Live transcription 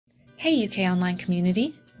Hey UK Online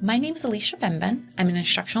community, my name is Alicia Benben. I'm an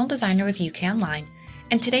instructional designer with UK Online,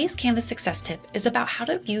 and today's Canvas success tip is about how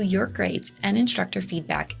to view your grades and instructor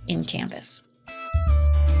feedback in Canvas.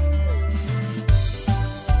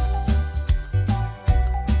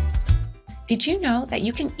 Did you know that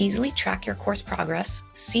you can easily track your course progress,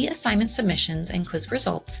 see assignment submissions and quiz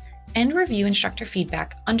results, and review instructor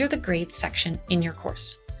feedback under the Grades section in your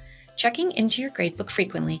course? Checking into your gradebook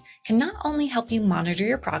frequently can not only help you monitor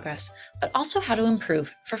your progress, but also how to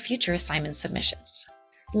improve for future assignment submissions.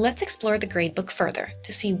 Let's explore the gradebook further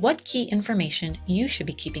to see what key information you should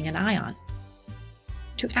be keeping an eye on.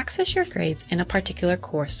 To access your grades in a particular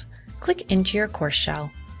course, click into your course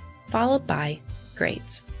shell, followed by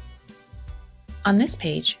Grades. On this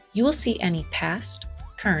page, you will see any past,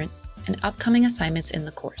 current, and upcoming assignments in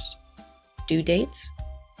the course, due dates,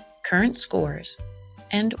 current scores,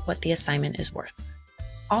 and what the assignment is worth.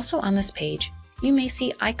 Also on this page, you may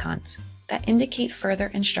see icons that indicate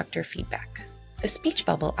further instructor feedback. The speech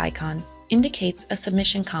bubble icon indicates a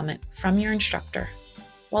submission comment from your instructor,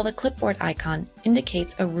 while the clipboard icon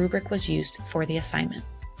indicates a rubric was used for the assignment.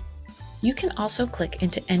 You can also click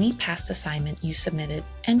into any past assignment you submitted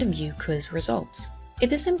and view quiz results.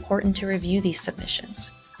 It is important to review these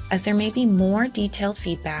submissions, as there may be more detailed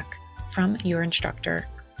feedback from your instructor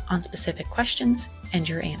on specific questions and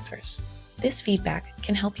your answers. This feedback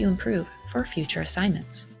can help you improve for future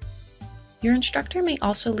assignments. Your instructor may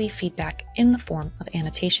also leave feedback in the form of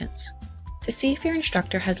annotations. To see if your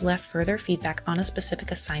instructor has left further feedback on a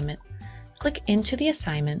specific assignment, click into the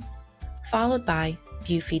assignment, followed by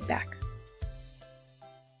View Feedback.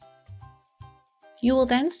 You will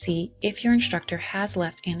then see if your instructor has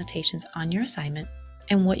left annotations on your assignment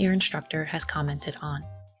and what your instructor has commented on.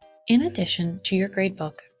 In addition to your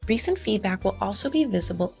gradebook, recent feedback will also be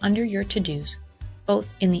visible under your to-dos,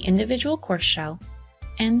 both in the individual course shell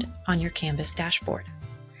and on your Canvas dashboard.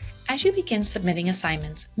 As you begin submitting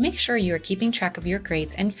assignments, make sure you are keeping track of your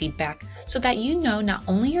grades and feedback so that you know not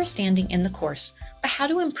only your standing in the course, but how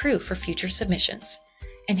to improve for future submissions.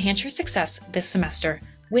 Enhance your success this semester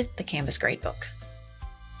with the Canvas Gradebook.